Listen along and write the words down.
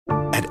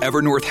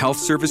Evernorth Health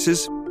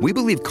Services, we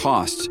believe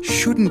costs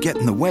shouldn't get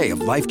in the way of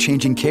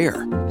life-changing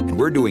care, and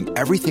we're doing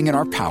everything in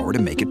our power to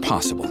make it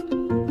possible.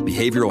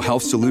 Behavioral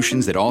health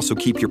solutions that also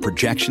keep your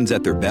projections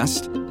at their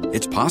best?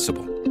 It's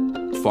possible.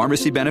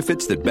 Pharmacy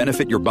benefits that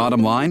benefit your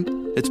bottom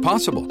line? It's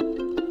possible.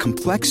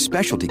 Complex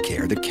specialty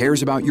care that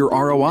cares about your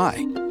ROI?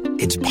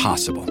 It's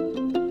possible.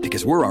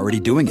 Because we're already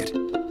doing it.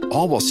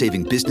 All while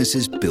saving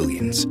businesses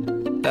billions.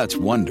 That's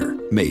Wonder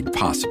made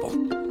possible.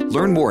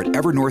 Learn more at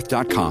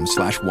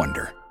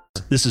evernorth.com/wonder.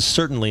 This is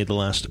certainly the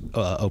last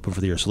Open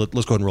for the year, so let's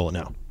go ahead and roll it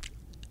now.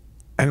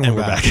 And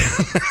we're back. Hey,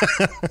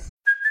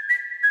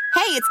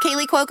 it's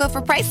Kaylee Cuoco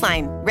for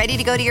Priceline. Ready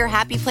to go to your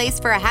happy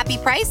place for a happy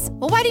price?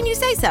 Well, why didn't you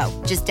say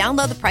so? Just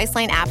download the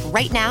Priceline app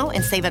right now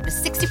and save up to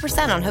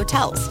 60% on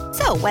hotels.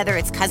 So whether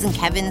it's Cousin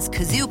Kevin's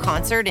Kazoo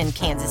Concert in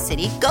Kansas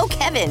City, go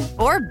Kevin,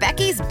 or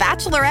Becky's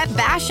Bachelorette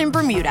Bash in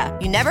Bermuda,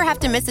 you never have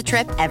to miss a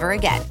trip ever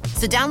again.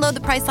 So download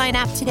the Priceline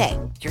app today.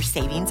 Your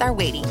savings are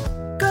waiting.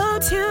 Go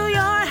to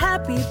your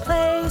happy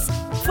place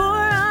for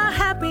a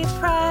happy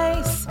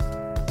price.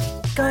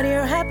 Go to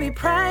your happy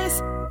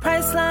price,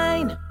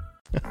 Priceline.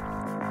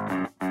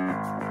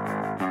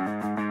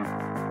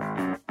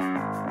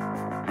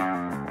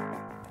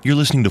 You're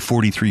listening to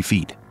 43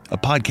 Feet, a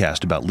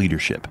podcast about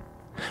leadership.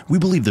 We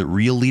believe that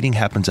real leading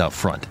happens out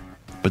front,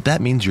 but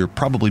that means you're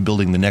probably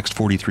building the next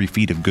 43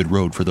 feet of good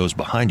road for those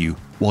behind you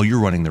while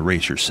you're running the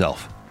race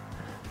yourself.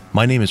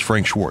 My name is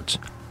Frank Schwartz,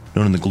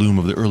 known in the gloom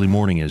of the early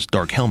morning as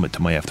Dark Helmet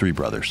to my F3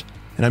 brothers,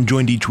 and I'm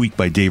joined each week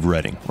by Dave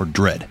Redding, or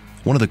Dredd,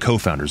 one of the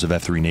co-founders of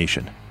F3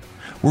 Nation.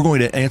 We're going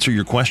to answer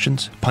your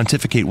questions,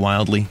 pontificate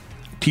wildly,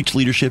 teach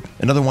leadership,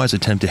 and otherwise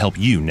attempt to help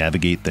you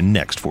navigate the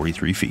next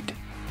 43 feet.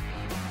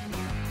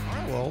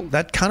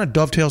 That kind of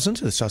dovetails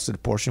into the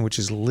substantive portion, which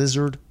is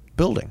lizard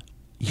building.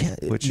 Yeah.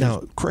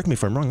 Now, correct me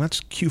if I'm wrong. That's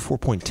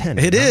Q4.10.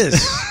 It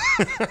is.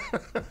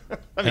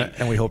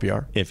 And we hope you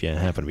are. If you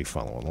happen to be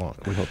following along.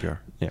 We hope you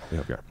are. Yeah, we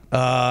hope you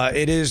are.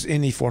 It is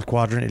in the fourth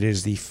quadrant. It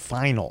is the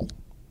final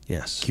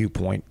Q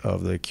point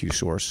of the Q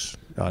source.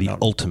 The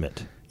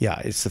ultimate. Yeah,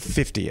 it's the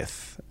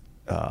 50th.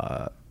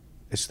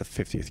 It's the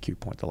 50th Q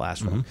point, the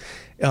last one.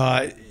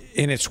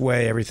 In its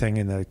way, everything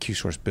in the Q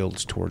source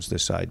builds towards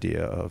this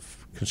idea of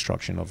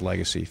construction of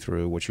legacy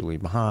through what you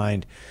leave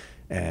behind,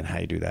 and how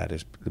you do that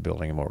is the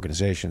building of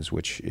organizations,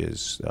 which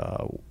is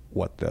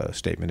what the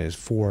statement is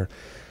for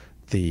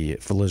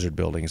lizard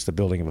building. It's the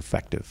building of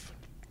effective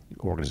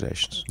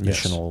organizations,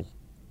 missional,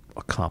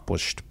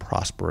 accomplished,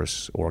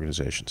 prosperous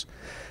organizations.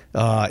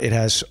 It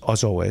has,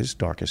 as always,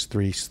 Darkest,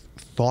 three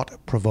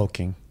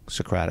thought-provoking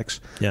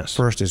Socratics. Yes.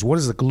 First is, what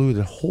is the glue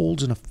that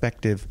holds an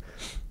effective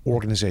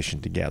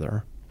organization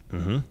together?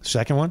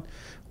 Second one,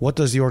 what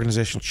does the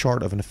organizational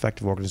chart of an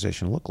effective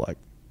organization look like?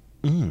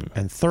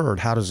 And third,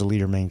 how does a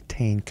leader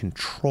maintain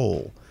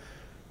control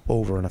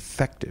over an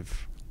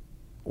effective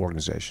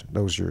organization?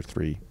 Those are your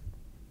three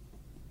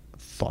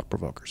thought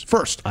provokers.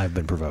 First, I've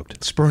been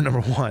provoked. Spur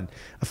number one,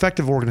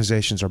 effective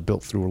organizations are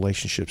built through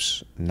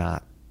relationships,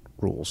 not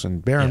rules.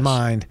 And bear in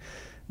mind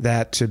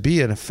that to be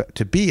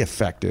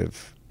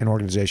effective, an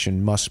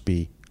organization must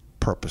be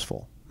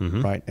purposeful.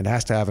 Right? It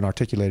has to have an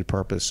articulated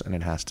purpose, and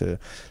it has to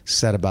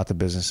set about the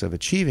business of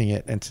achieving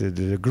it. And to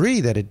the degree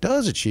that it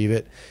does achieve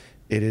it,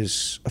 it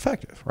is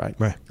effective, right?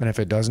 And if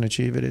it doesn't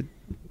achieve it,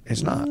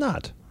 it's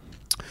not.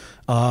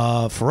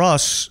 For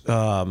us,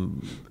 the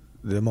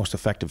most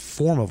effective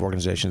form of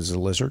organization is a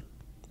lizard.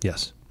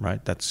 Yes.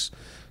 Right? That's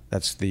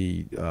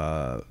the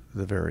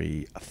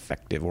very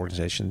effective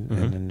organization.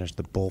 And then there's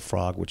the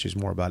bullfrog, which is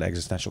more about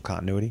existential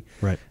continuity.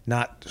 Right.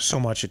 Not so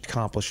much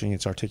accomplishing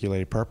its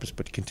articulated purpose,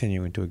 but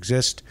continuing to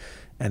exist.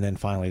 And then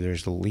finally,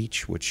 there's the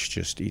leech, which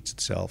just eats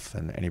itself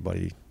and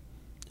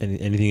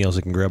anything else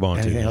it can grab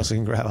onto. Anything else it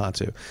can grab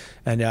onto.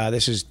 And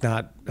this is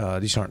not,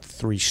 these aren't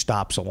three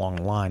stops along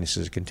the line. This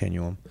is a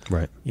continuum.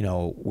 Right.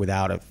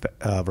 Without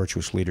a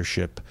virtuous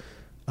leadership,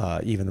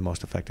 even the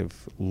most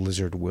effective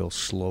lizard will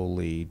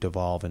slowly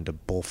devolve into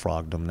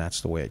bullfrogdom.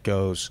 That's the way it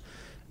goes.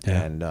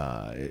 Yeah. And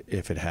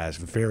if it has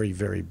very,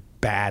 very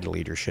bad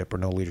leadership or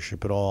no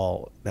leadership at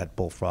all, that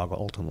bullfrog will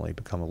ultimately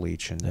become a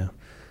leech and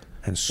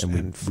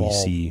fall. We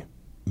see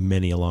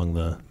many along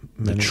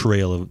the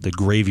trail of the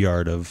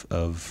graveyard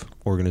of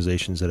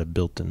organizations that have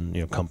built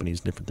and companies,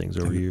 different things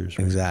over years.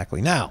 Right?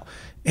 Exactly. Now,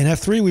 in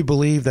F3, we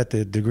believe that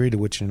the degree to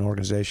which an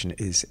organization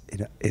is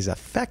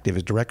effective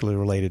is directly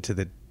related to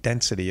the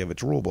density of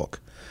its rule book.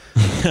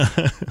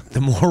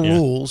 The more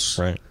rules,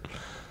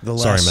 the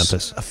less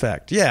Memphis.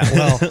 effect. Yeah,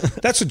 well,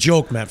 that's a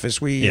joke, Memphis.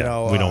 We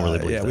don't really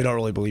believe that. We don't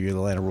really believe you're the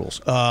land of rules.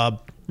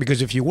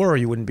 Because if you were,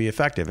 you wouldn't be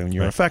effective, and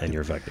you're effective. And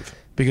you're effective.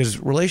 Because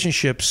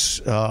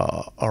relationships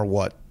are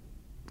what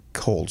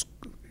holds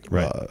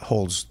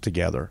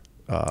together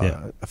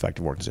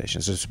effective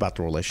organizations. It's about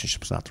the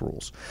relationships, not the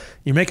rules.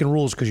 You're making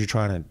rules because you're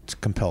trying to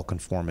compel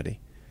conformity.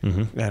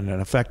 And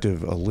an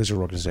effective lizard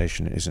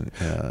organization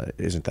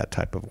isn't that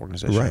type of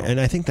organization. Right, and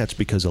I think that's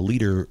because a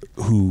leader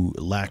who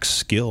lacks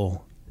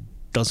skill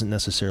doesn't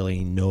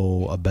necessarily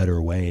know a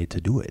better way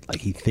to do it. Like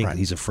he thinks Right.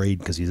 he's afraid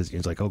because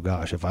he's like, oh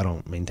gosh, if I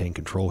don't maintain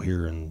control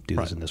here and do this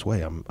Right. in this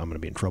way, I'm going to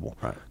be in trouble.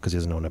 Right. Because he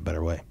doesn't know a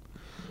better way.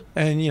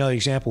 And the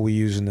example we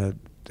use in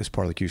this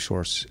part of the Q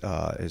source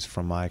is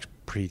from my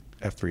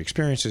pre-F3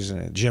 experiences in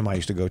a gym I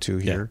used to go to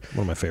here. Yeah,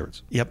 one of my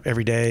favorites. Yep,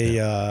 every day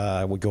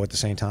I would go at the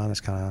same time.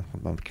 It's kind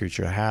of a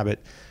creature of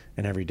habit.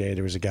 And every day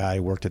there was a guy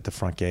who worked at the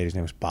front gate. His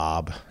name was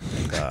Bob.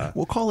 And,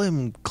 We'll call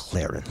him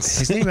Clarence.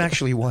 his name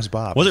actually was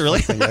Bob. Was it really?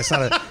 Yeah, it's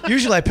not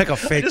usually I pick a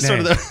fake just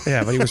name. sort of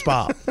Yeah, but he was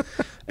Bob.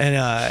 And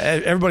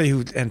everybody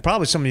and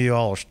probably some of you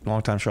all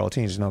longtime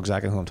Charlatanes know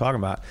exactly who I'm talking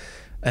about.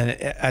 And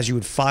as you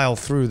would file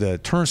through the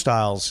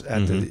turnstiles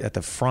at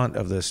the front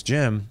of this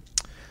gym,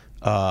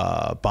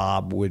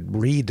 Bob would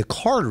read the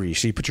card read.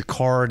 So you put your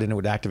card and it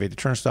would activate the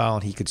turnstile,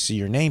 and he could see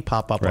your name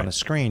pop up on the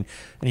screen,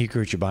 and he could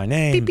greet you by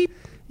name. Beep, beep.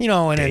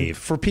 And then Dave.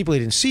 for people he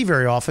didn't see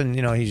very often,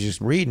 he's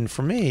just reading.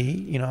 For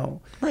me,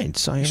 Right.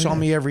 he saw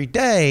me every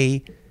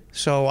day.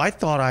 So I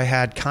thought I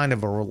had kind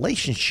of a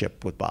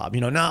relationship with Bob,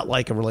 not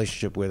like a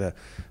relationship with a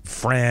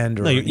friend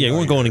or you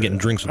weren't going and getting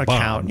drinks with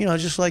account, Bob.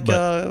 just like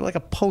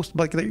a post,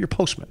 like your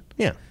postman.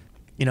 Yeah.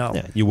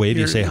 Yeah, you wave,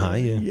 you Your- say hi,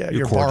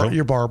 you're cordial.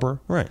 Your barber.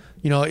 Right.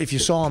 If you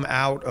saw him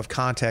out of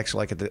context,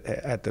 like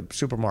at the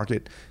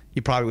supermarket,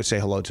 you probably would say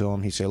hello to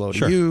him. He'd say hello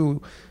Sure. to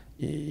you.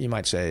 You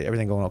might say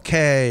everything going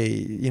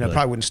okay.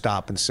 Probably wouldn't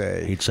stop and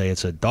say He'd say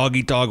it's a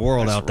dog-eat-dog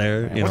world out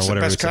there. what's the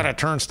whatever best he'd say. kind of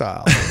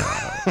turnstile?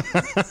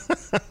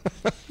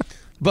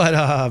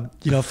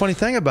 But funny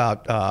thing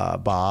about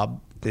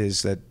Bob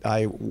is that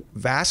I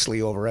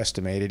vastly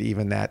overestimated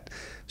even that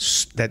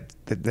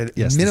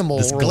Yes, minimal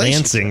this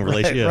glancing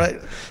relationship,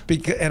 right?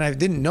 And I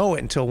didn't know it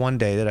until one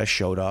day that I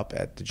showed up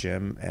at the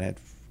gym and I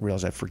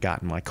realized I'd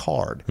forgotten my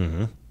card,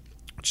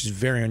 which is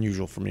very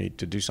unusual for me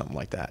to do something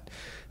like that.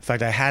 In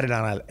fact, I had it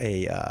on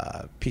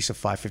a piece of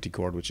 550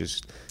 cord, which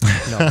is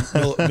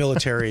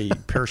military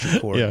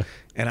parachute cord, Yeah.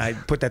 and I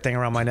put that thing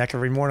around my neck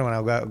every morning when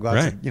I go out,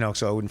 Right. to,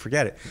 so I wouldn't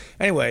forget it.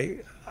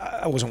 Anyway,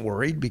 I wasn't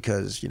worried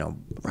because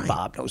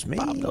Bob knows me.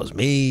 Bob knows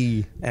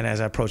me. And as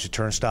I approached the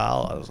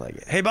turnstile, I was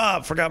like, "Hey,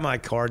 Bob, forgot my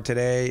card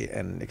today,"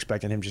 and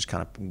expecting him just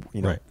kind of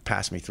Right.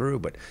 pass me through.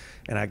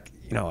 And I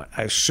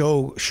was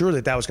so sure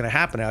that was going to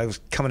happen. I was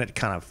coming at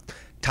kind of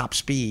top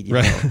speed,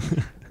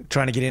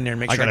 trying to get in there and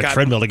make I sure got a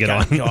treadmill to get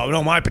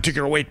on. My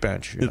particular weight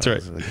bench. That's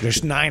right.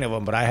 There's 9 of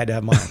them, but I had to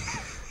have mine.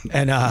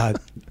 And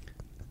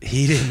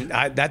he didn't.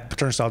 That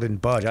turnstile didn't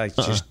budge. I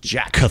just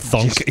jacked.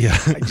 Ka-thunk.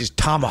 I just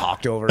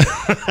tomahawked over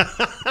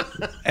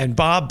it. And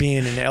Bob,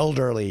 being an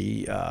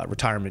elderly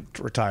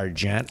retired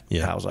gent,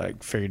 I was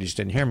like, figured he just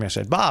didn't hear me. I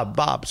said,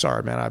 Bob,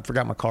 sorry, man, I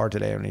forgot my card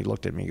today. And he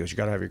looked at me. He goes, "You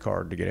got to have your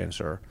card to get in,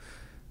 sir."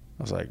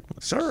 I was like,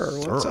 "Sir,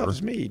 what's up?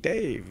 It's me,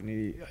 Dave."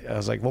 And I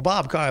was like, "Well,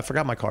 Bob, I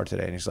forgot my card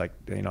today." And he's like,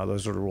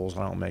 "Those are the rules.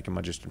 I don't make them.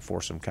 I just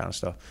enforce them," kind of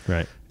stuff.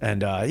 Right.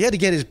 And he had to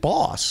get his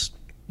boss.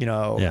 It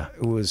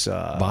was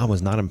Bob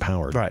was not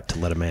empowered to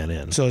let a man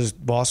in. So his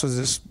boss was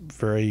this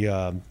very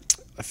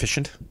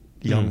efficient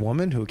young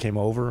woman who came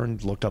over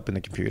and looked up in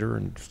the computer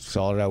and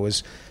saw that I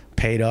was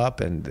paid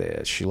up, and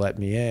she let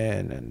me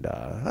in. And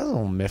I was a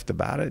little miffed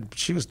about it.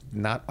 She was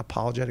not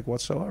apologetic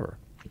whatsoever.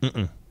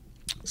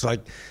 So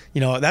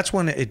that's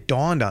when it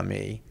dawned on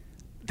me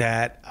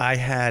that I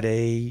had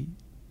a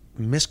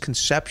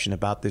misconception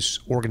about this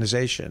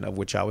organization of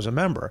which I was a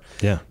member.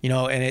 Yeah.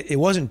 And it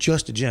wasn't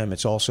just a gym.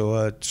 It's also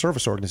a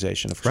service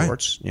organization of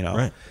sorts,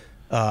 Right.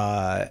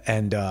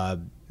 And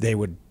they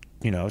would,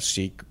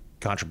 seek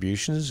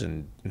contributions.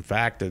 And in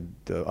fact,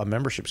 a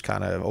membership's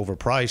kind of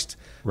overpriced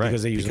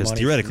because they use the money.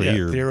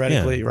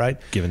 Theoretically, you're right.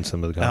 Given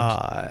some of the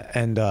costs.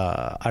 And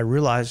I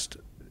realized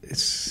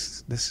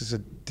this is a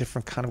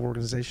different kind of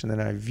organization than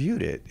I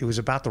viewed it. It was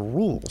about the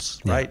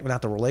rules, right?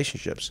 Not the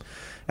relationships.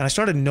 And I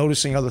started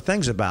noticing other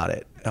things about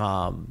it.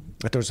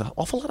 That there was an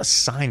awful lot of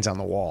signs on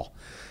the wall.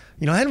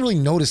 I hadn't really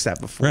noticed that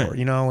before, Right.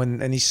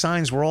 and these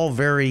signs were all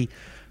very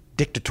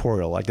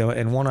dictatorial.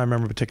 And one I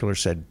remember in particular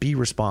said, "Be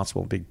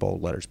responsible," big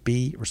bold letters,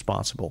 "Be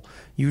responsible.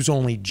 Use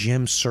only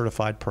gym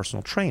certified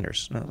personal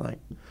trainers." And I was like,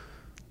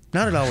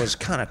 now that I was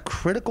kind of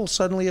critical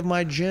suddenly of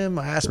my gym,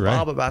 I asked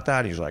Bob about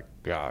that. He's like,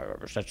 "Yeah,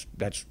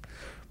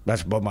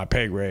 that's above my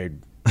pay grade,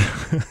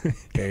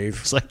 Dave."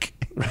 It's like,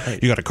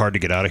 you got a card to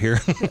get out of here?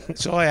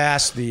 So I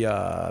asked the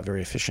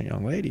very efficient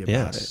young lady about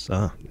Yes.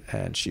 it.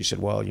 And she said,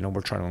 "Well,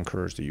 we're trying to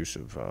encourage the use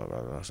of..."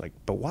 I was like,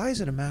 "But why is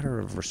it a matter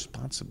of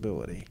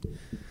responsibility?"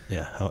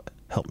 Yeah,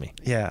 help me.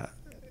 Yeah.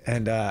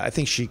 And I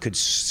think she could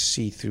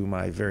see through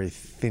my very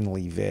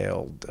thinly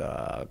veiled,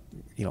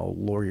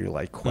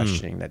 lawyer-like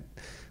questioning that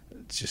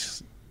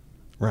just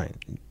Right.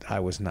 I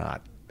was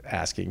not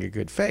asking a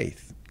good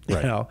faith.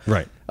 Right.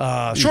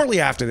 Right. Shortly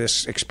after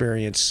this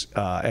experience,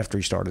 after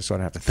he started, so I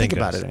don't have to think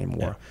about it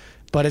anymore. Yeah.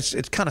 But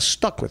it's kind of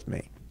stuck with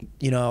me,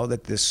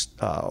 that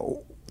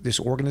this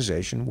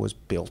organization was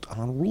built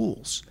on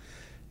rules,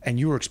 and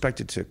you were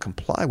expected to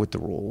comply with the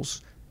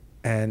rules,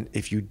 and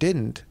if you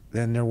didn't,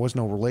 then there was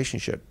no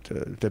relationship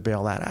to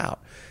bail that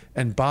out.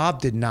 And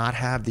Bob did not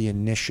have the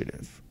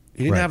initiative.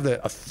 He didn't have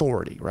the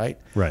authority, right?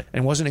 Right.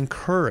 And wasn't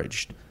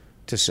encouraged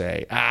to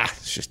say,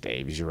 it's just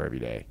Dave. He's your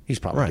everyday. He's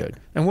probably Right. good.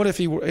 And what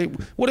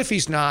if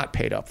he's not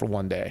paid up for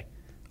one day?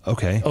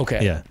 Okay.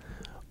 Okay.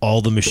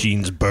 All the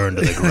machines burned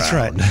to the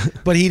ground. That's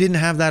right. But he didn't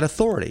have that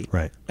authority.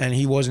 Right. And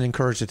he wasn't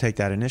encouraged to take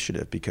that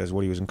initiative because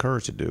what he was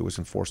encouraged to do was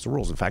enforce the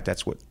rules. In fact,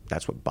 that's what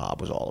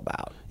Bob was all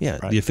about. Yeah.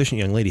 Right? The efficient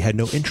young lady had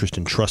no interest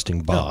in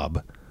trusting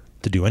Bob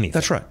to do anything.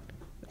 That's right.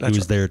 He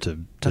was there to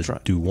That's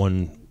right. do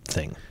one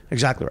thing.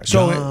 Exactly right.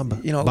 Job.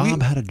 So,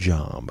 Bob had a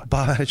job.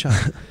 Bob had a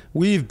job.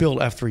 We've built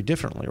F3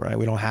 differently, right?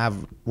 We don't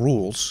have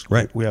rules.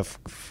 Right. We have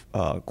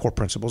core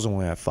principles, and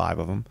we have 5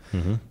 of them.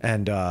 Mm-hmm.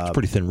 And It's a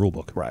pretty thin rule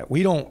book. right.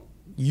 We don't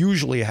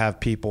usually have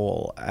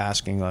people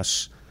asking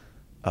us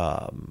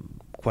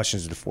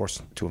questions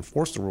to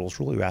enforce the rules.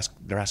 Really,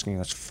 they're asking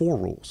us for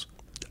rules.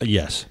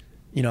 Yes.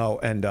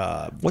 And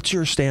What's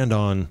your stand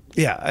on?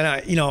 yeah, and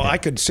I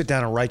could sit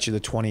down and write you the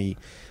 20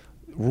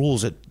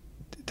 rules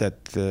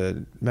that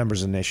the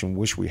members of the nation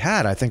wish we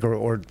had, I think,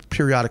 or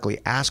periodically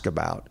ask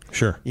about.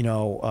 Sure.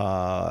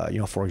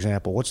 For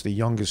example, what's the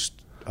youngest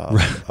a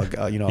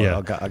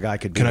guy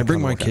could be? Can I and bring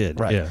come my work kid?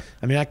 Right. Yeah.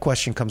 I mean, that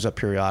question comes up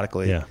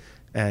periodically. Yeah.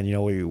 And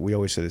we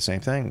always say the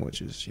same thing,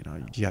 which is you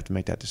have to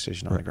make that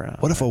decision on the ground.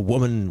 What if a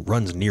woman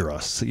runs near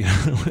us?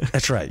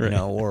 That's right. Right.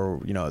 Or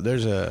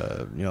there's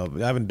a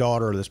I have a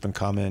daughter that's been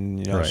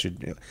coming. Right.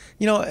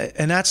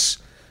 And that's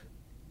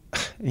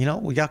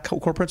we got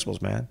core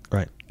principles, man.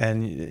 Right.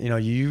 And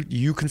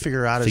you can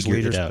figure out as Figure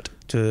it leaders out.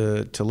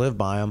 to live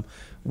by them.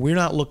 We're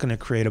not looking to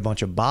create a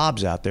bunch of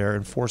Bobs out there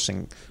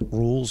enforcing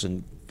rules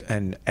and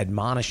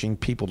admonishing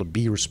people to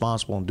be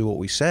responsible and do what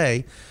we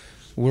say.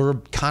 We're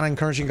kind of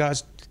encouraging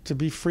guys to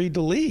be free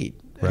to lead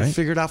and Right.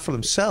 figure it out for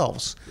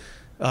themselves.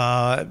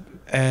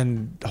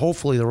 And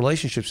hopefully the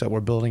relationships that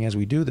we're building as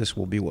we do this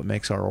will be what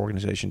makes our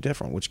organization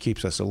different, which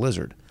keeps us a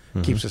lizard,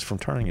 keeps us from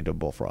turning into a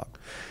bullfrog.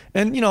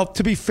 And,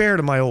 to be fair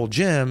to my old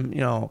gym, we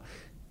don't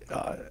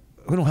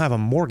have a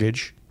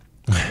mortgage.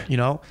 Right. We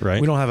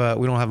don't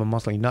have a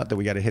monthly nut that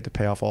we got to hit to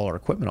pay off all our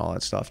equipment, all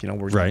that stuff.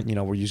 We're Right.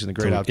 We're using the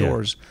great So, yeah.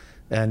 outdoors,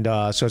 and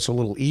so it's a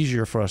little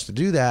easier for us to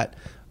do that.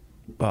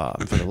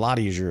 But a lot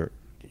easier,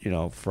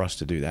 for us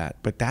to do that.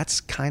 But that's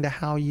kind of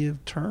how you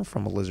turn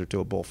from a lizard to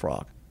a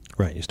bullfrog.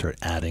 Right. You start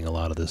adding a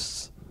lot of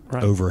this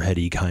Right.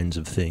 overheady kinds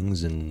of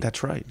things, and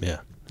That's right. Yeah.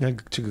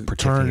 And to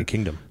Protecting a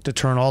kingdom. To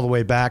turn all the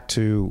way back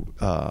to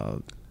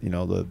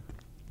the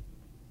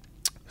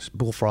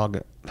bullfrog,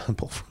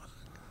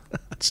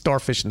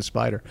 starfish and the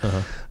spider.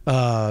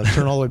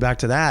 Turn all the way back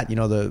to that.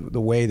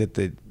 The way that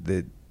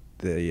the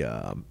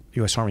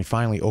U.S. Army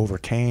finally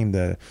overcame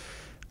the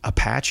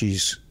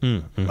Apaches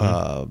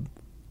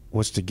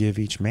was to give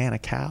each man a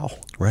cow.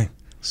 Right.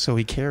 So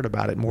he cared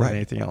about it more Right. than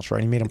anything else, right?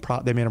 They made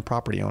them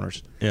property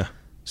owners. Yeah.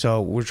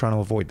 So we're trying to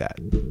avoid that.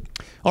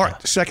 All right,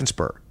 the second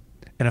spur.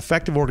 An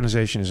effective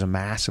organization is a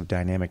mass of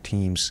dynamic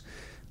teams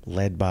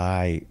led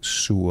by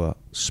sua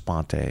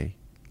sponte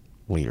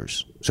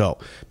leaders. So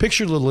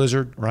picture the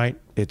lizard, right?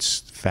 It's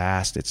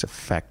fast, it's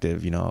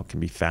effective, it can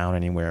be found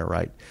anywhere,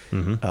 right?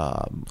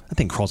 That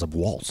thing crawls up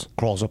walls.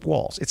 Crawls up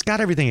walls. It's got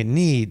everything it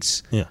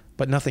needs, Yeah.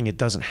 but nothing it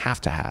doesn't have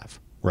to have.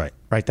 Right.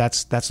 Right.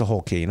 That's the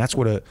whole key, and that's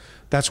what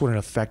an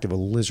effective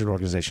lizard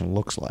organization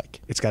looks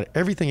like. It's got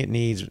everything it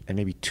needs, and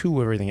maybe 2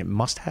 of everything it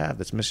must have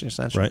that's mission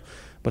essential. Right.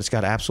 But it's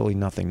got absolutely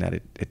nothing that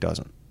it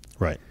doesn't.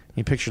 Right.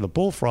 You picture the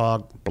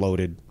bullfrog,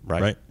 bloated,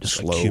 right? Right. Just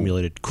slow.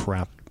 accumulated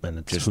crap, and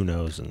it's who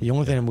knows. And The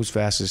only thing that moves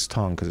fast is his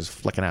tongue because it's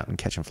flicking out and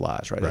catching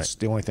flies. Right. Right. That's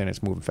the only thing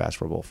that's moving fast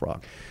for a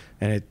bullfrog,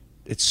 and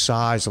its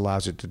size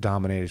allows it to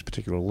dominate its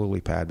particular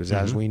lily pad. But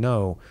as we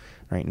know,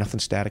 right, nothing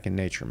static in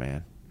nature,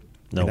 man.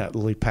 No. And that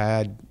lily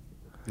pad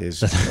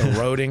is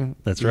eroding.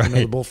 That's even though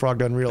right. the bullfrog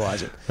doesn't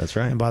realize it. That's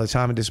right. And by the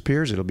time it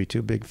disappears, it'll be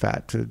too big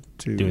fat to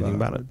Do anything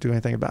about it. Do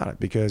anything about it.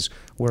 Because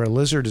where a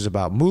lizard is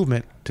about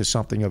movement to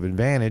something of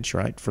advantage,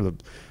 right, for the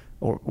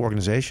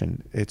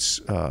organization, it's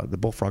the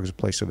bullfrog is a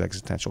place of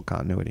existential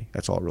continuity.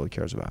 That's all it really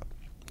cares about.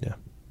 Yeah.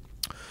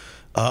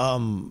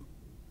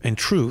 In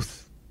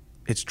truth,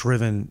 it's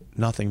driven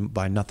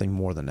by nothing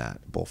more than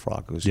that.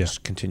 Bullfrog is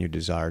just continued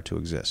desire to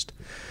exist.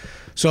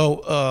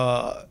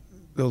 So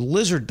the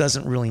lizard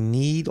doesn't really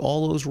need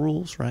all those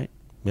rules, right?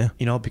 Yeah.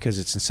 Because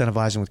it's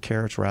incentivizing with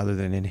carrots rather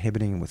than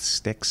inhibiting with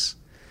sticks.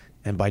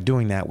 And by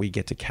doing that, we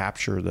get to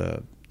capture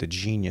the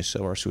genius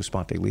of our sua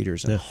sponte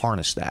leaders and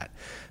harness that.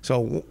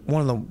 So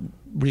one of the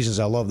reasons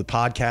I love the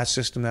podcast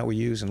system that we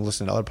use and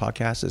listen to other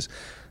podcasts is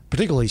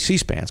particularly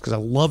C-SPANs, because I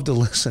love to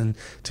listen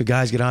to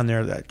guys get on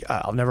there that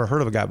I've never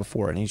heard of a guy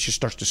before, and he just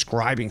starts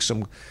describing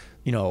some,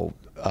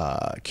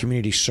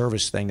 community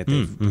service thing that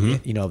they've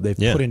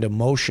put into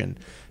motion,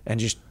 and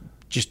just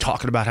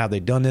talking about how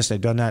they've done this, they've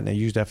done that, and they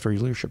used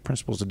F3 leadership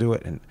principles to do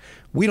it, and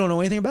we don't know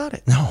anything about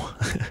it. No.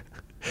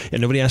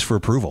 And nobody asked for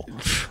approval.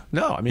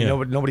 No, I mean,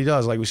 nobody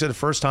does. Like we said the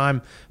first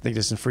time, I think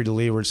this is in Free to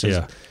Lead, where it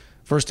says,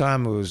 first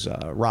time it was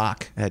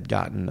Rock had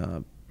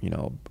gotten,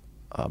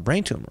 a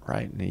brain tumor,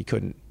 right? And he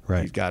couldn't,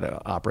 he's got to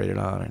operate it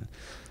on. And,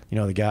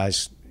 the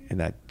guys in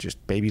that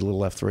just baby little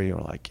F3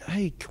 were like,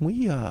 hey, can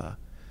we go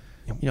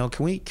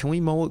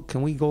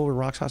over to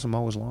Rock's house and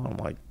mow his lawn? I'm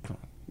like,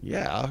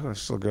 yeah,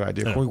 that's still a good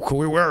idea. Can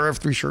we wear our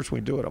F3 shirts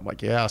when we do it? I'm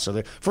like, yeah. So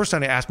the first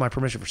time they asked my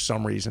permission for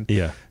some reason.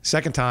 Yeah.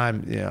 Second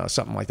time,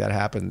 something like that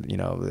happened.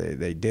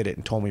 They did it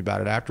and told me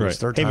about it afterwards. Right.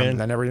 Third time,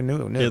 man. I never even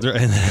knew.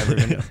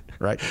 Never knew.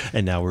 Right.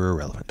 And now we're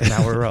irrelevant.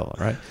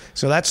 Right.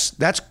 So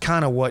that's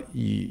kind of what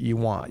you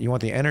want. You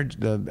want the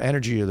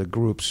energy of the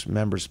group's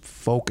members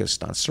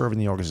focused on serving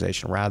the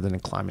organization rather than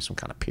climbing some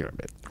kind of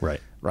pyramid.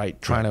 Right.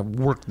 Trying to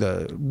work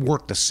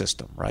the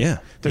system. Right. Yeah.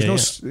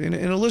 There's in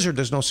a lizard.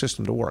 There's no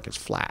system to work. It's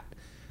flat.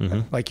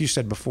 Mm-hmm. Like you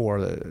said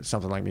before,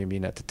 something like me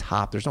being at the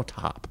top. There's no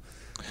top.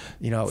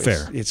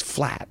 Fair. It's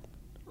flat.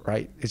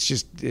 Right.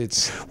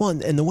 It's well,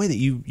 and the way that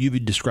you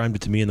described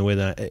it to me, and the way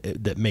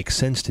that makes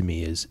sense to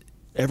me is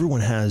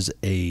everyone has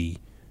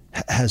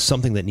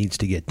something that needs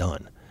to get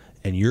done,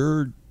 and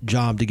your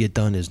job to get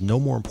done is no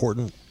more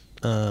important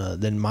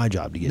than my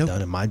job to get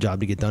done, and my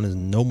job to get done is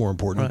no more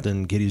important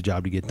than Kitty's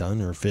job to get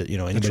done, or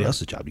anybody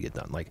else's job to get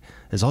done. Like,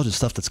 it's all just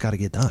stuff that's got to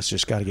get done. It's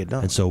just got to get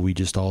done. And so we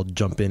just all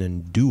jump in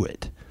and do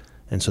it.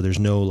 And so there's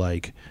no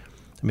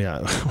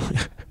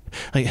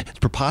it's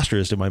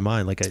preposterous in my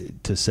mind,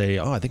 to say,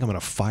 I think I'm going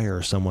to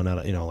fire someone out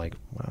of, I don't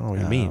know what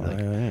you mean.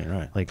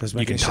 Right. Like,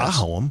 you can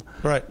Tahoe them.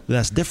 Right. But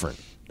that's different.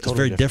 It's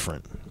very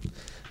different.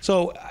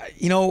 So,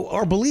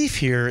 our belief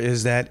here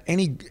is that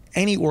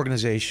any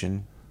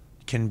organization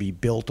can be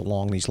built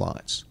along these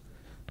lines,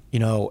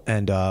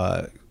 and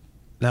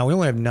now we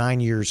only have 9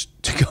 years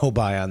to go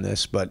by on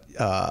this, but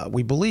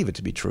we believe it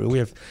to be true.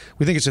 We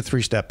think it's a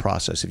 3-step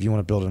process if you want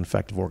to build an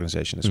effective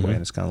organization this way,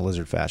 and it's kind of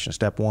lizard fashion.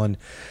 Step 1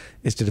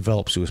 is to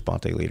develop sua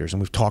sponte leaders,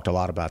 and we've talked a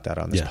lot about that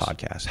on this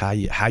podcast.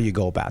 How you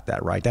go about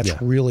that, right?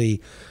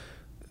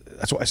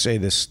 That's why I say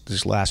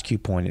this last cue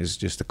point is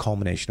just the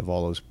culmination of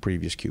all those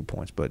previous cue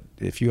points. But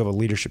if you have a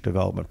leadership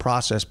development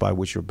process by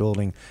which you're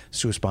building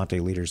sua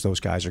sponte leaders, those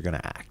guys are going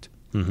to act.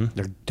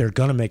 Mm-hmm. They're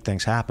going to make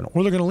things happen,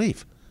 or they're going to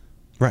leave.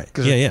 Right.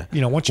 Yeah.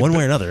 One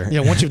way or another.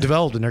 Once you've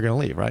developed, then they're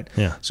going to leave. Right.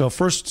 Yeah. So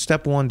first,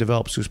 step 1,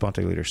 develop sua sponte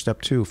leaders.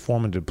 Step 2,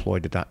 form and deploy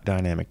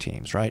dynamic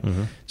teams. Right.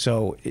 Mm-hmm.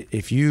 So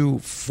if you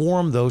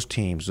form those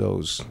teams,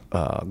 those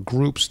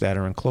groups that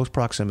are in close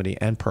proximity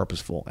and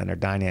purposeful, and they're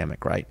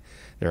dynamic, right?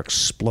 They're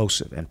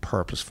explosive and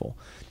purposeful.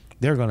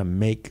 They're going to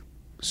make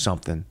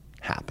something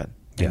happen.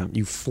 Yeah. And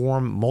you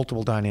form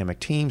multiple dynamic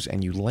teams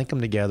and you link them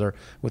together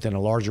within a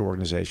larger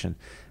organization.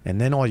 And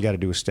then all you got to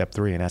do is step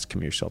 3, and that's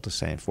commit yourself to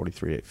staying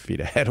 43 feet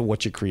ahead of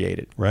what you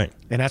created. Right.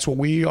 And that's what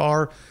we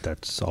are.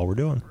 That's all we're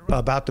doing.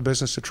 About the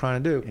business of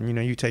trying to do. And,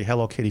 you take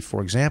Hello Kitty,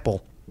 for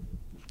example.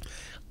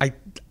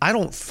 I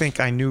don't think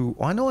I knew.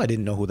 Well, I know I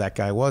didn't know who that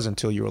guy was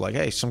until you were like,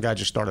 hey, some guy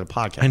just started a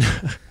podcast. I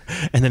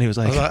know. And then he was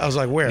like, I was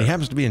like, where? He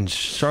happens to be in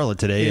Charlotte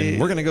today,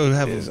 and we're going to go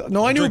have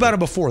No, I knew about him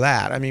before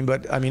that.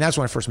 But that's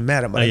when I first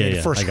met him.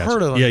 But first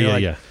heard of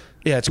him.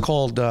 Yeah, it's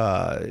called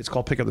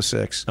Pick Up the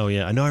Six. Oh,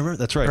 yeah. I know. I remember.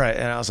 That's right. Right.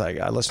 And I was like,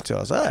 I listened to it. I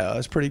was like, oh,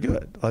 that's pretty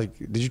good. Like,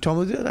 did you tell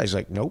him to do it? I was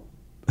like, nope.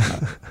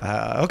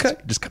 Okay.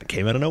 Just kind of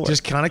came out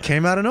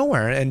of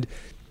nowhere. And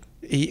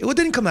it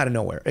didn't come out of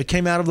nowhere. It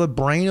came out of the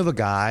brain of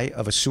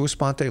a sua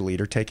sponte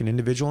leader taking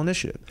individual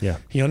initiative. Yeah.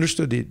 He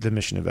understood the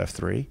mission of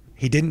F3.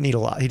 He didn't need a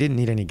lot. He didn't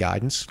need any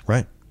guidance.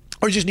 Right.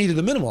 Or he just needed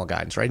the minimal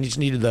guidance, right? He just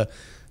needed the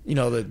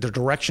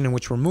direction in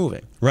which we're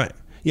moving. Right.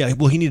 Yeah.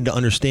 Well, he needed to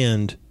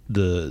understand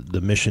the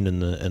mission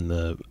and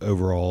the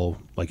overall,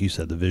 like you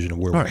said, the vision of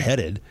where we're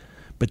headed.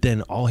 But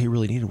then all he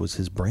really needed was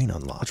his brain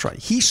unlocked. That's right.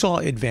 He saw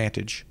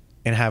advantage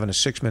in having a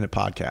 6-minute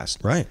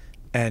podcast. Right.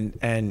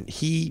 And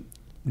he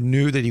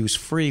knew that he was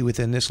free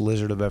within this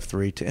lizard of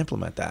F3 to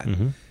implement that.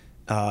 Mm-hmm.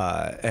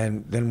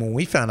 And then when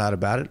we found out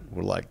about it,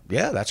 we're like,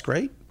 yeah, that's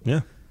great.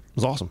 Yeah, it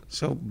was awesome.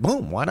 So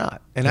boom, why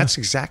not? And that's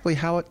exactly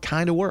how it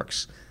kind of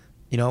works,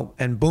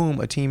 and boom,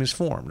 a team is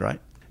formed,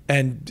 right?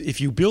 And if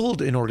you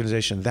build an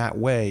organization that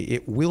way,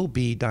 it will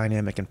be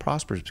dynamic and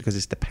prosperous because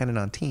it's dependent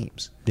on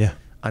teams. Yeah.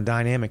 On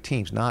dynamic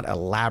teams, not a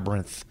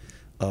labyrinth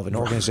of an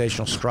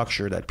organizational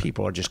structure that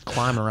people are just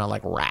climbing around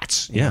like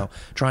rats,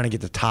 trying to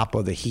get the top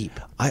of the heap.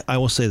 I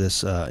will say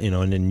this,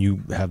 and then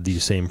you have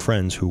these same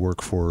friends who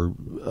work for,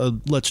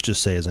 let's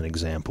just say as an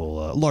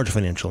example, a large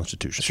financial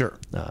institution. Sure.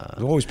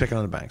 We're always picking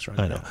on the banks, right?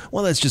 I know.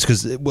 Well, that's just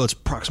because, it's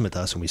proximate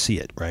to us and we see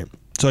it, right?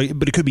 So,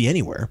 but it could be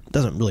anywhere. It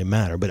doesn't really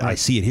matter, but I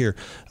see it here.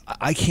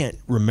 I can't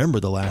remember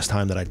the last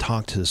time that I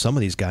talked to some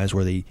of these guys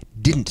where they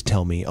didn't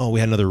tell me, we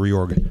had another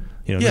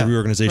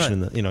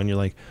reorganization, right. And you're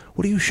like,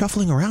 what are you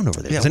shuffling around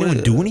over there? Does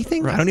anyone do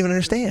anything? Right. I don't even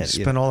understand.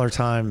 Spend all their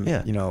time,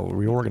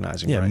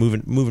 reorganizing. Yeah,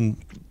 right?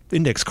 moving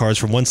index cards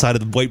from one side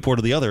of the whiteboard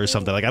to the other or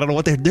something. Like, I don't know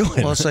what they're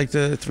doing. Well, it's like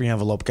the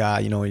 3-envelope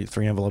guy,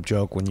 3-envelope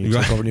joke when you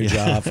take over a new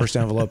job. First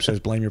envelope says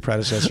blame your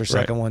predecessor.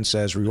 Second one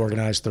says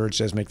reorganize. Third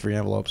says make 3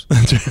 envelopes.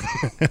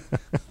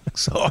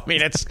 So,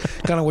 it's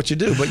kind of what you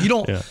do. But you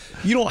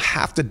don't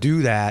have to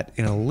do that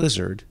in a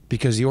lizard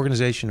because the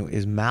organization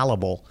is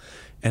malleable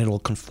and it'll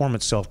conform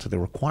itself to the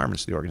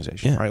requirements of the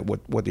organization, right?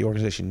 What the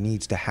organization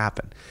needs to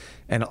happen.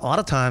 And a lot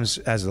of times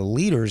as the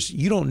leaders,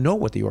 you don't know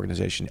what the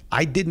organization,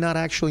 I did not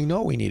actually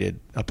know we needed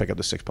a Pick Up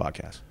the Six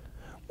podcast.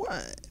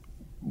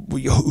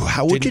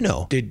 How would you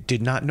know?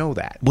 Did not know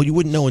that. Well, you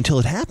wouldn't know until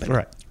it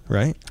happened.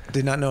 Right?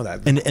 Did not know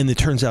that. And it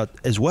turns out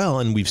as well,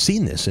 and we've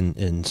seen this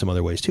in some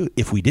other ways too,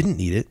 if we didn't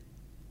need it,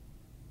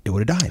 it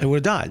would have died. It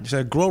would have died.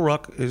 So Grow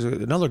Ruck is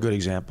another good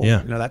example.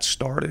 Yeah. That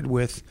started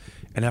with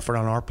an effort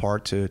on our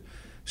part to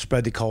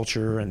spread the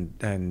culture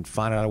and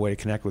find out a way to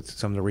connect with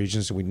some of the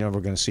regions that we're never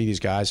going to see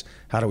these guys.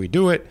 How do we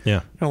do it?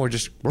 Yeah.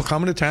 We're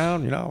coming to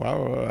town,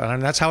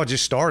 and that's how it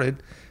just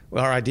started.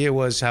 Our idea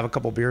was have a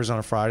couple beers on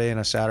a Friday and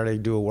a Saturday,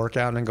 do a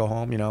workout and then go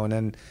home, and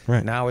then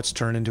now it's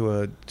turned into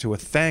a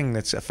thing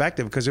that's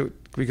effective because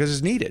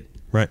it's needed.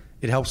 Right.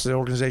 It helps the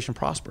organization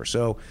prosper.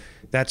 So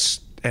that's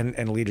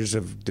and leaders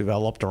have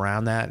developed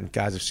around that, and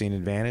guys have seen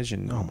advantage.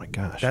 And oh my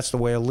gosh, that's the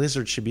way a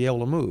lizard should be able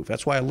to move.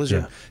 That's why a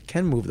lizard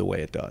can move the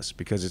way it does,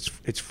 because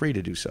it's free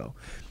to do so.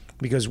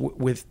 Because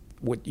with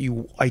what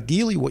you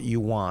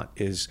want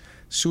is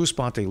sua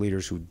sponte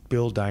leaders who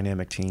build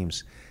dynamic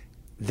teams.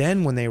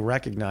 Then when they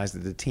recognize that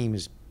the team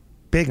is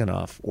big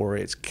enough or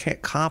it's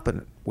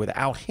competent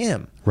without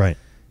him, right?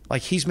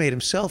 Like he's made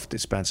himself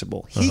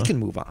dispensable, he can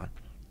move on.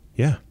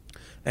 Yeah.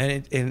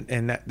 And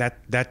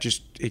that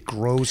just it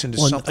grows into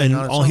something. And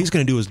all he's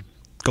going to do is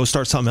go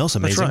start something else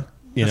amazing. That's right.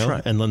 That's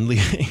right. And then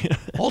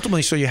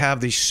ultimately, so you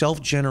have these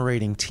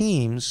self-generating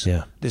teams.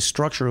 Yeah. This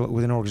structure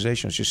within an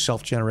organization is just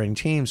self-generating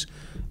teams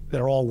that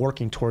are all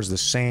working towards the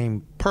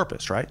same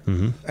purpose, right?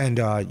 Mm-hmm.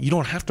 And you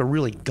don't have to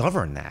really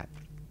govern that.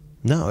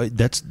 No,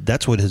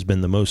 that's what has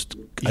been the most.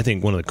 I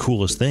think one of the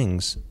coolest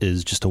things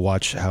is just to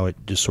watch how it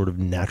just sort of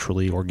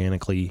naturally,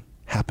 organically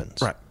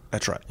happens. Right.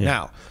 That's right. Yeah.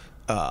 Now,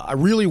 I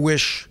really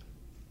wish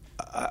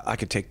I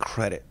could take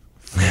credit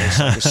for this,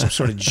 like some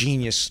sort of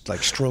genius,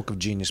 like stroke of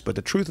genius. But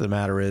the truth of the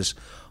matter is,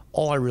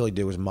 all I really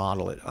did was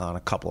model it on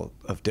a couple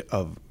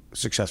of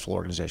successful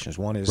organizations.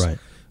 One is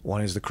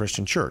the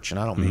Christian church, and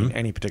I don't mean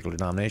any particular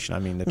denomination. I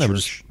mean the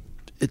church.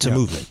 It's a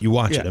movement. You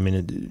watch it. I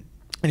mean,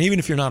 and even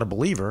if you're not a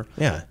believer,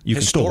 you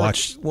can still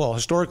watch. Well,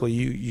 historically,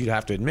 you'd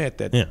have to admit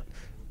that.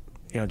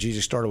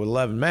 Jesus started with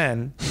 11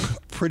 men,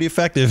 pretty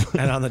effective.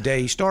 And on the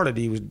day he started,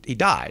 he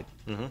died.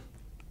 Mm-hmm.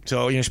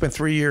 So he spent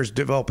 3 years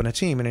developing a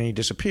team, and then he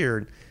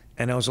disappeared.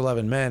 And those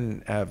 11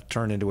 men have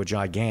turned into a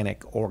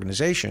gigantic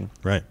organization,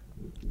 right?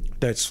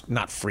 That's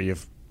not free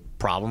of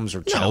problems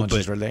or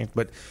challenges or anything,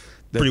 but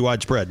pretty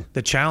widespread.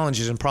 The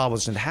challenges and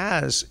problems it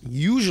has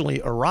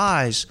usually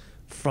arise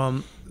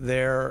from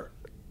the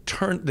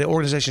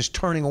organization's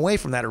turning away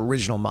from that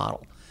original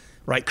model,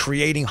 right?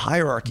 Creating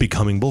hierarchy,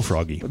 becoming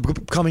bullfroggy,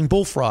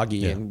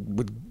 and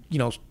with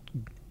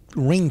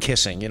ring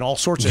kissing and all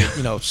sorts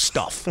of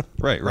stuff,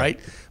 right.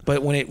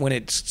 But when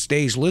it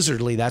stays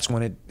lizardly, that's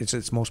when it's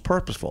its most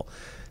purposeful.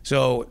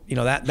 So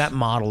that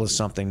model is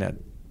something that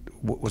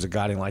was a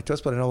guiding light to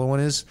us. But another one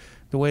is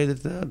the way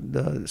that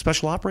the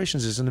special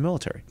operations is in the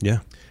military. Yeah,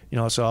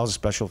 so I was a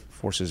special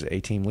forces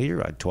A-team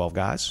leader. I had 12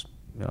 guys.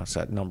 So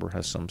that number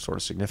has some sort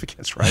of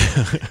significance,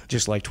 right?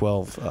 Just like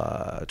 12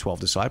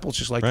 disciples,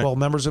 just like 12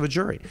 members of a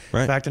jury.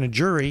 Right. In fact, a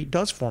jury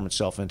does form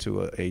itself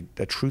into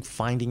a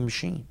truth-finding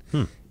machine.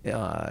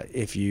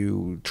 If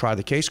you try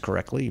the case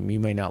correctly, you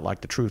may not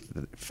like the truth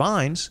that it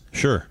finds.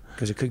 Sure.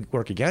 Because it could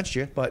work against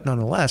you, but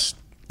nonetheless,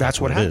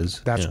 that's what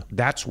happens.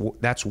 That's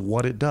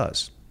what it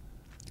does.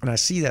 And I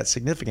see that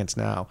significance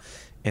now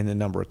in the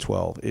number of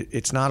 12.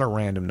 It's not a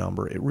random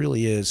number. It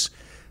really is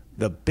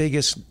the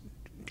biggest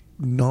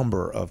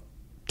number of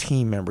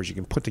team members you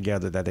can put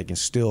together that they can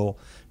still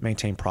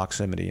maintain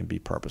proximity and be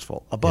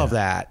purposeful. Above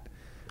that,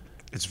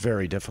 it's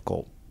very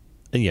difficult.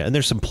 And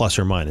there's some plus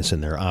or minus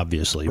in there,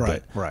 obviously.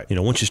 Right, but, right.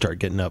 Once you start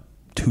getting up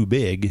too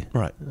big,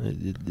 right,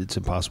 it's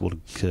impossible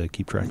to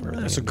keep track of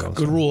everything. That's a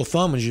good rule of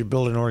thumb. As you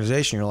build an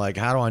organization, you're like,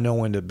 how do I know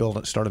when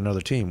to start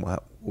another team?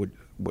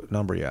 What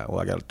number are you at? Well,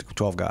 I got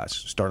 12 guys.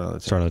 Start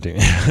another team.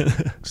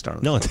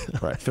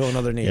 Right. Fill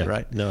another need,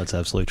 right? No, it's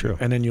absolutely true.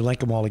 And then you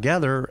link them all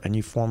together and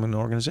you form an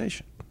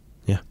organization.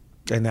 Yeah.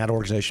 And that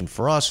organization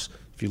for us,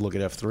 if you look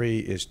at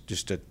F3, is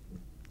just a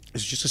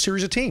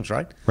series of teams,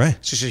 right? Right.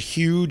 It's just a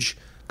huge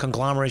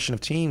conglomeration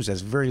of teams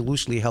that's very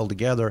loosely held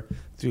together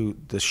through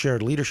the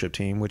shared leadership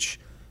team, which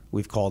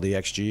we've called the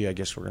XG. I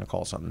guess we're going to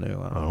call it something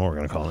new. I don't know. We're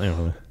going to call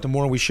it. The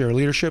more we share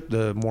leadership,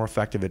 the more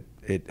effective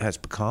it has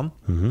become.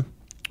 Mm-hmm.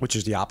 Which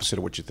is the opposite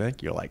of what you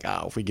think. You're like,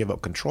 if we give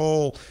up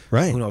control,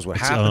 right? Who knows what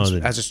happens?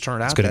 As it's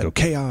turned out, it's going to go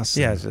chaos.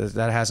 Yeah,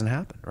 that hasn't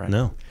happened, right?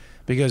 No.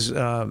 Because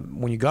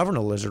when you govern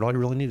a lizard, all you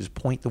really need is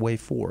point the way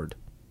forward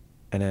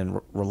and then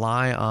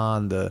rely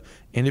on the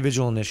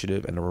individual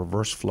initiative and the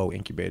reverse flow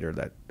incubator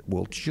that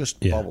will just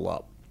bubble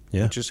up.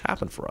 Yeah. It just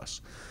happened for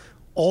us.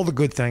 All the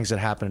good things that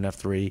happen in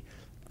F3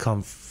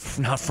 come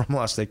not from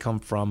us. They come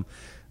from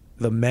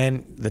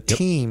the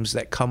teams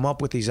that come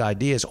up with these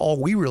ideas. All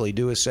we really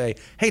do is say,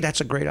 hey, that's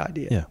a great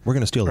idea. Yeah, we're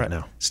going to steal that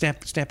now. Stamp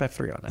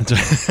F3 on that.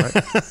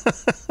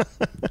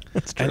 Right?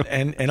 That's true.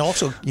 And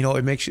also,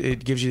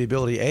 it gives you the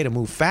ability, to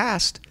move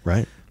fast.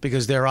 Right.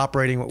 Because they're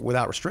operating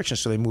without restrictions,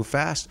 so they move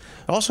fast.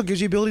 It also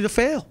gives you the ability to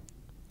fail.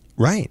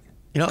 Right.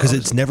 Because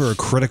it's never a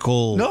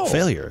critical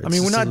failure.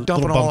 We're not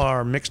dumping all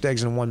our mixed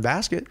eggs in one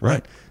basket.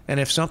 Right. And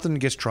if something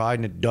gets tried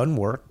and it doesn't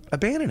work,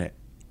 abandon it.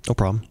 No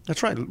problem.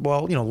 That's right.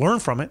 Well, learn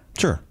from it.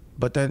 Sure.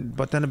 But then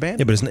abandon.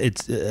 Yeah, but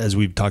it's as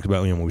we've talked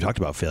about when we talked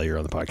about failure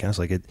on the podcast.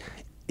 Like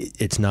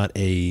it's not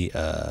an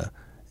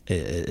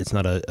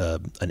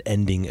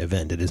ending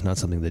event. It is not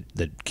something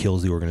that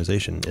kills the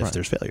organization if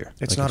there's failure.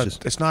 It's not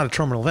a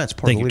terminal event. It's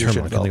part of the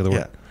leadership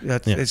development.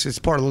 It's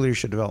part of the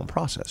leadership development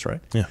process,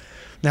 right? Yeah.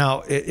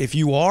 Now, if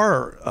you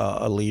are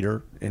a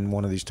leader in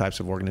one of these types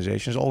of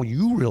organizations, all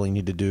you really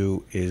need to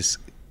do is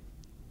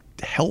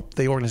help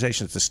the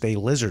organizations to stay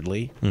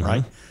lizardly,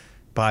 right?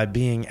 By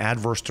being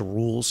adverse to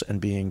rules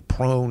and being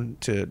prone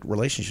to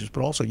relationships,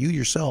 but also you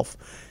yourself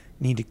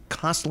need to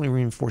constantly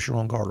reinforce your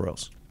own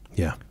guardrails.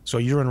 Yeah. So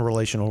you're in a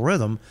relational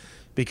rhythm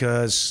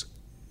because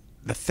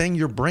the thing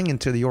you're bringing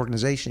to the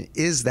organization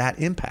is that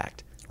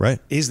impact. Right.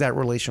 Is that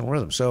relational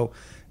rhythm. So,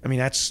 I mean,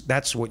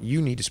 that's what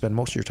you need to spend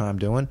most of your time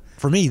doing.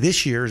 For me,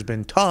 this year has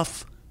been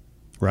tough.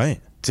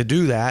 Right. To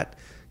do that.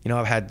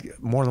 I've had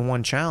more than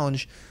one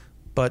challenge,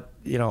 but,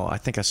 I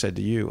think I said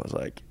to you,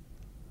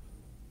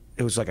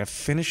 it was like I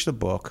finished the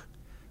book,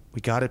 we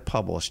got it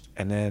published,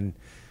 and then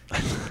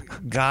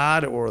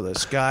God or the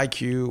Sky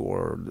Q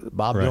or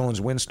Bob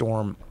Dylan's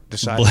Windstorm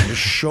decided to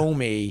show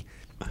me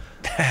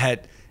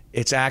that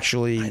it's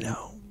actually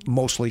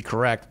mostly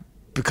correct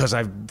because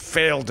I've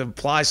failed to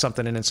apply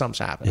something and then something's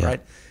happened,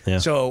 right? Yeah.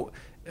 So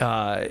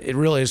it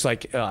really is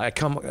like I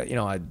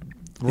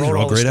wrote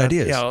all great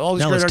ideas. Yeah, all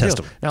these now great let's ideas.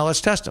 test them. Now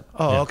let's test them.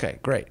 Oh, okay,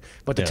 great.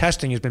 But the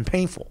testing has been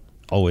painful.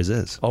 Always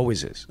is.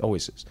 Always is.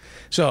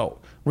 So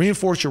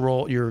reinforce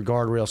your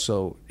guardrail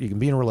so you can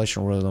be in a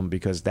relational rhythm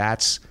because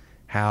that's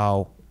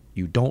how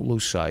you don't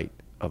lose sight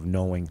of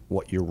knowing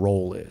what your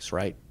role is,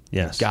 right?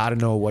 Yes. You got to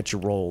know what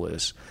your role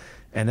is.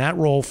 And that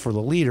role for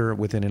the leader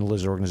within a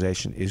lizard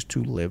organization is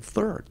to live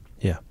third.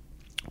 Yeah.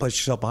 Place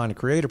yourself behind the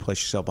creator, place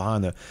yourself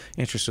behind the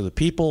interests of the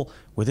people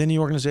within the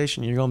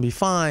organization. You're going to be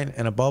fine.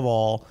 And above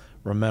all,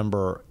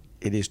 remember,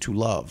 it is to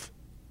love.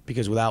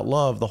 Because without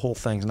love, the whole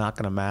thing's not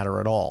going to matter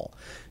at all.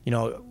 It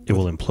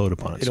will implode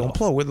upon itself. It'll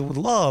implode. With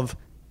love,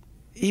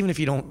 even if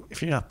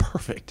you're not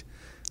perfect,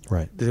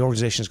 right, the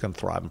organization is going to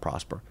thrive and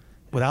prosper.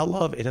 Without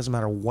love, it doesn't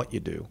matter what you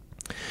do.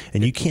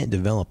 And you can't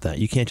develop that.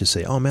 You can't just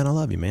say, "Oh man, I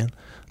love you, man."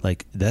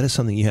 Like that is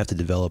something you have to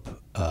develop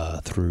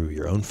through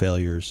your own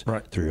failures,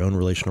 through your own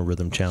relational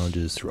rhythm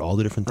challenges, through all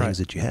the different things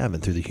that you have,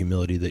 and through the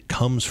humility that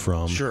comes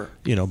from,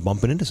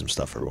 bumping into some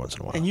stuff every once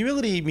in a while. And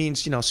humility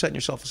means, setting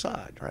yourself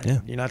aside, right? Yeah.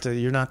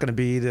 You're not going to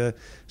be the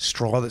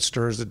straw that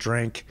stirs the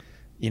drink.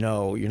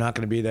 You're not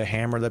going to be the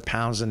hammer that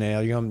pounds the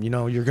nail.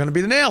 You're going to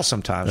be the nail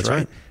sometimes, That's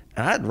right?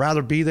 And I'd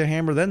rather be the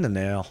hammer than the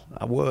nail.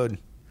 I would,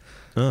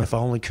 if I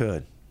only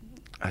could.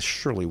 I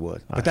surely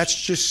would. But that's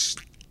just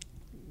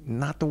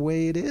not the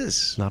way it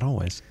is. Not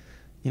always.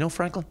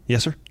 Franklin?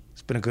 Yes, sir?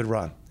 It's been a good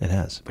run. It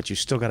has. But you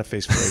still got to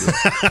face failure.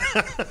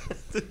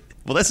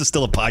 Well, this is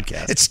still a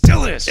podcast. It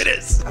still is. It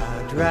is.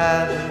 I'd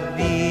rather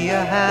be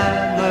a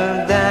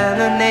hammer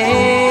than a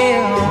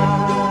nail.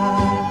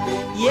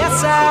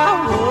 Yes,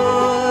 I would.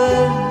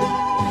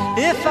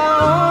 If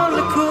I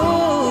only could,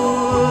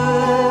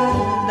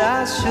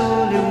 I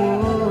surely would.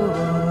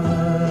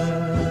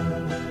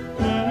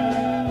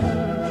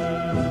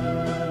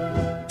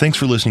 Thanks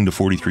for listening to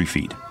 43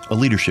 Feet, a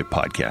leadership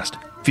podcast.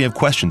 If you have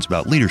questions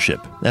about leadership,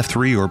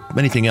 F3, or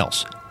anything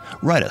else,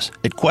 write us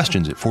at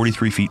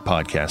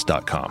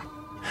questions@43feetpodcast.com.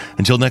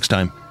 Until next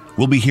time,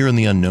 we'll be here in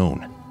the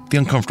unknown, the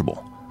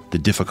uncomfortable, the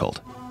difficult,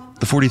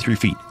 the 43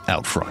 feet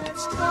out front.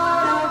 It's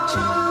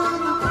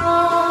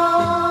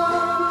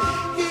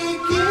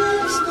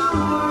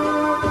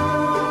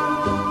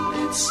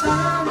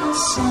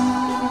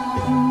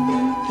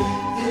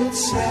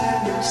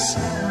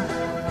sad.